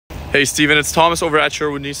Hey Steven, it's Thomas over at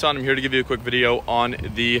Sherwood Nissan. I'm here to give you a quick video on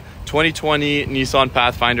the 2020 Nissan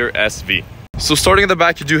Pathfinder SV. So starting at the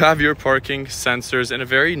back, you do have your parking sensors and a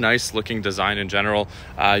very nice looking design in general.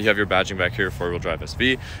 You have your badging back here, 4-wheel drive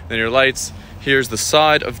SV. Then your lights. Here's the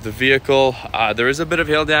side of the vehicle. There is a bit of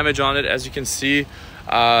hail damage on it, as you can see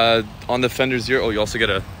on the fenders here. Oh, you also get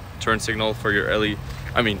a turn signal for your LED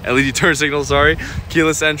turn signal, sorry.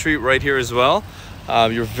 Keyless entry right here as well.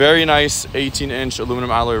 Your very nice 18-inch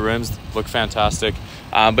aluminum alloy rims look fantastic,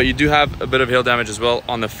 but you do have a bit of hail damage as well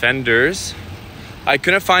on the fenders. I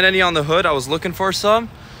couldn't find any on the hood. I was looking for some,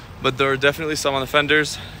 but there are definitely some on the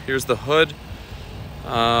fenders. Here's the hood,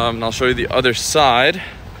 and I'll show you the other side.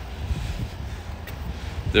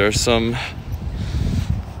 There are some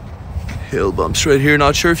hail bumps right here.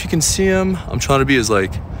 Not sure if you can see them. I'm trying to be as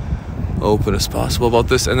open as possible about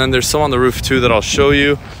this. And then there's some on the roof too that I'll show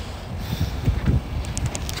you.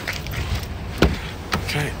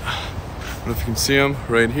 Okay, I don't know if you can see them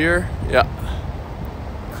right here. Yeah,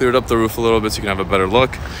 cleared up the roof a little bit so you can have a better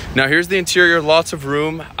look. Now here's the interior, lots of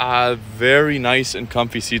room, very nice and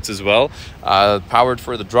comfy seats as well. Powered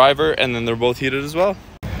for the driver, and then they're both heated as well.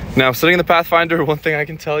 Now sitting in the Pathfinder, one thing I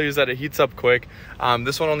can tell you is that it heats up quick.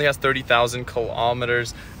 This one only has 30,000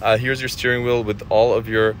 kilometers. Here's your steering wheel with all of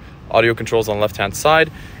your audio controls on the left hand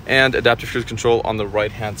side and adaptive cruise control on the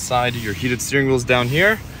right hand side. Your heated steering wheel's down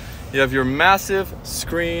here. You have your massive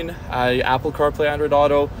screen, Apple CarPlay, Android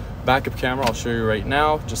Auto, backup camera. I'll show you right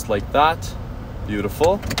now, just like that.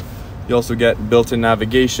 Beautiful. You also get built-in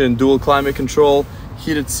navigation, dual climate control,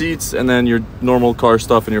 heated seats, and then your normal car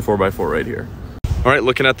stuff in your 4x4 right here. All right,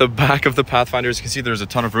 looking at the back of the Pathfinder, as you can see, there's a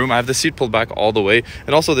ton of room. I have the seat pulled back all the way,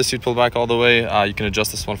 and also the seat pulled back all the way. You can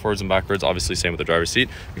adjust this one forwards and backwards, obviously same with the driver's seat.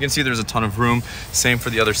 You can see there's a ton of room, same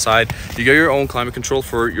for the other side. You get your own climate control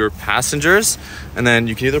for your passengers, and then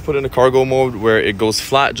you can either put in a cargo mode where it goes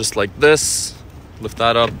flat, just like this. Lift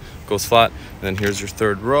that up, goes flat, and then here's your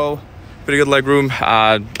third row. Pretty good leg room.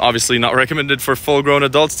 Obviously not recommended for full-grown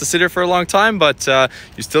adults to sit here for a long time, but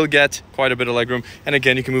you still get quite a bit of leg room. And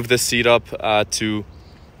again, you can move this seat up to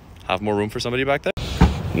have more room for somebody back there.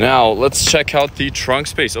 Now let's check out the trunk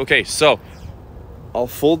space. Okay, so I'll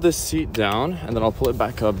fold this seat down and then I'll pull it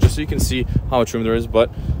back up just so you can see how much room there is,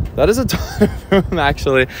 but that is a ton of room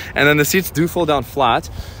actually. And then the seats do fold down flat.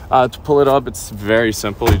 To pull it up, it's very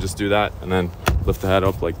simple. You just do that and then lift the head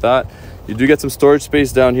up like that. You do get some storage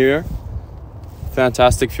space down here.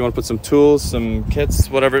 Fantastic if you want to put some tools, some kits,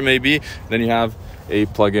 whatever it may be. Then you have a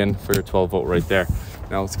plug-in for your 12-volt right there.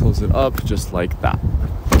 Now let's close it up just like that.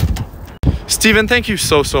 Steven, thank you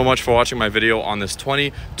so much for watching my video on this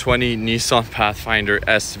 2020 Nissan Pathfinder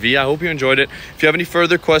SV. I hope you enjoyed it. If you have any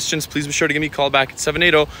further questions, please be sure to give me a call back at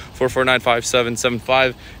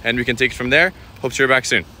 780-449-5775, and we can take it from there. Hope to hear back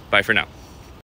soon. Bye for now.